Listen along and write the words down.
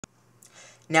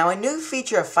Now, a new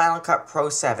feature of Final Cut Pro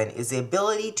 7 is the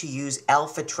ability to use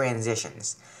alpha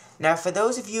transitions. Now, for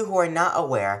those of you who are not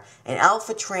aware, an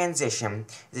alpha transition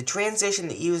is a transition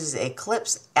that uses a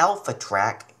clip's alpha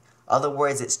track, in other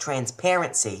words, its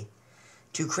transparency,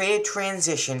 to create a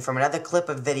transition from another clip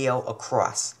of video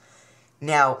across.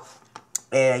 Now,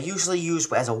 usually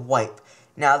used as a wipe.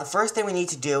 Now, the first thing we need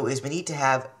to do is we need to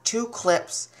have two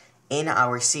clips in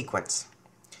our sequence.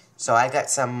 So I got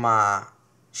some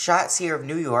shots here of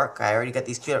New York. I already got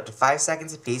these queued up to 5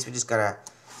 seconds apiece. We're just going to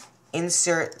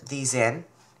insert these in.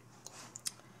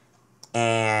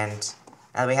 And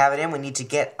now that we have it in, we need to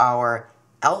get our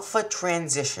alpha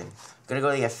transition. We're going to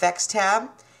go to the Effects tab,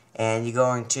 and you're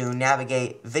going to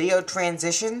navigate Video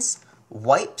Transitions,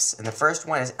 Wipes, and the first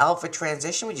one is Alpha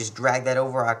Transition. We just drag that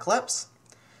over our clips.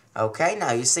 Okay,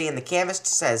 now you see in the canvas it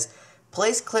says,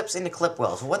 place clips into clip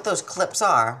wheels. What those clips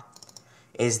are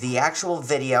is the actual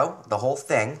video, the whole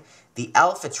thing, the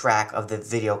alpha track of the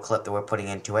video clip that we're putting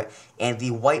into it, and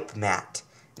the wipe mat.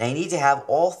 Now you need to have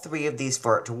all three of these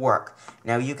for it to work.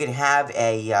 Now you can have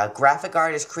a graphic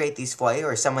artist create these for you,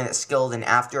 or someone that's skilled in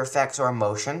After Effects or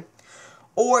Motion,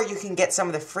 or you can get some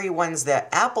of the free ones that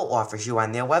Apple offers you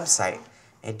on their website.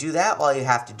 And do that, all you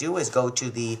have to do is go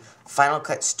to the Final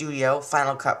Cut Studio,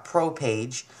 Final Cut Pro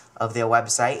page of their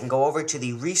website, and go over to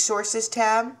the Resources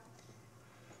tab.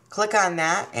 Click on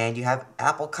that, and you have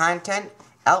Apple Content,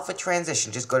 Alpha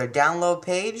Transition. Just go to Download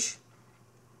page.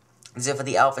 Zip for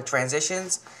the Alpha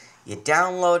Transitions. You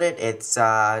download it. It's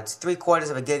 3/4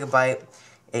 of a gigabyte.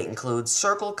 It includes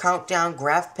circle, countdown,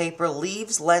 graph paper,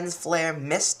 leaves, lens flare,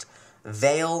 mist,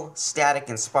 veil, static,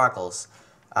 and sparkles.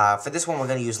 For this one, we're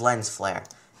going to use lens flare.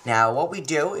 Now, what we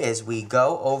do is we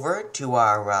go over to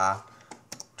our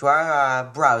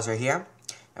browser here,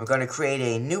 and we're going to create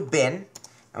a new bin.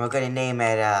 And we're going to name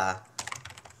it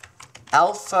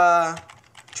Alpha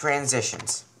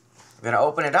Transitions. We're going to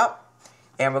open it up,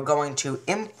 and we're going to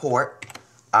import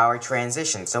our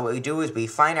transitions. So what we do is we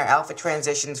find our Alpha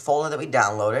Transitions folder that we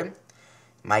downloaded, in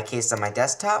my case on my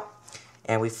desktop,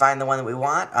 and we find the one that we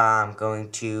want. I'm going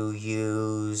to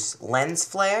use Lens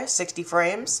Flare, 60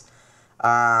 frames.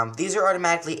 These are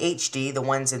automatically HD, the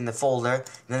ones in the folder,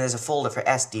 and then there's a folder for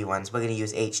SD ones. We're going to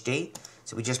use HD.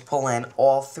 So we just pull in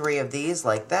all three of these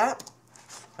like that.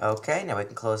 Okay, now we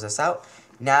can close this out.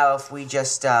 Now if we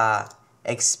just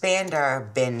expand our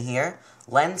bin here,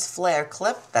 Lens Flare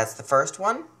Clip, that's the first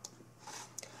one.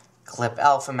 Clip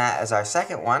Alpha Mat is our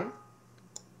second one.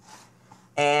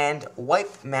 And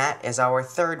Wipe Mat is our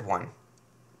third one.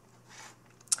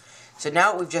 So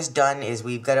now what we've just done is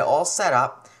we've got it all set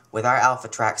up with our alpha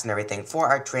tracks and everything for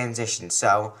our transition.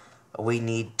 So we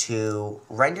need to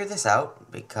render this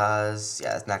out because,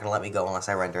 yeah, it's not going to let me go unless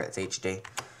I render it. It's HD.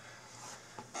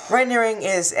 Rendering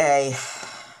is a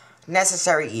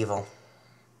necessary evil.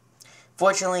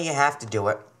 Fortunately, you have to do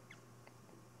it.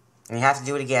 And you have to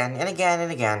do it again and again and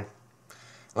again.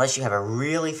 Unless you have a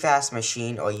really fast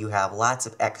machine or you have lots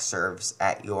of Xserves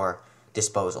at your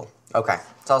disposal. Okay,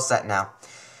 it's all set now.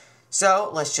 So,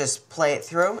 let's just play it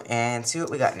through and see what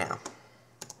we got now.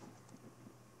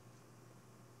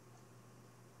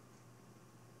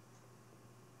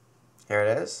 Here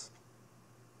it is.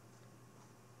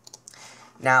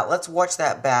 Now, let's watch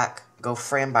that back go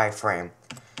frame by frame.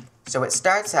 So it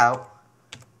starts out,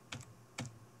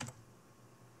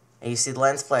 and you see the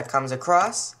lens flare comes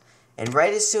across, and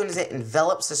right as soon as it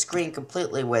envelops the screen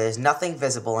completely where there's nothing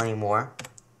visible anymore,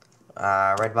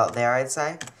 right about there I'd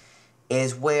say,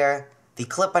 is where the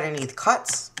clip underneath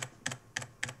cuts,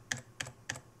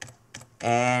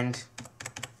 and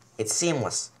it's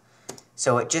seamless.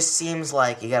 So it just seems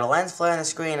like you got a lens flare on the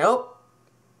screen, oh,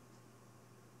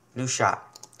 new shot.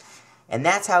 And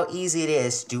that's how easy it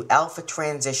is to do alpha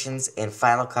transitions in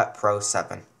Final Cut Pro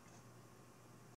 7.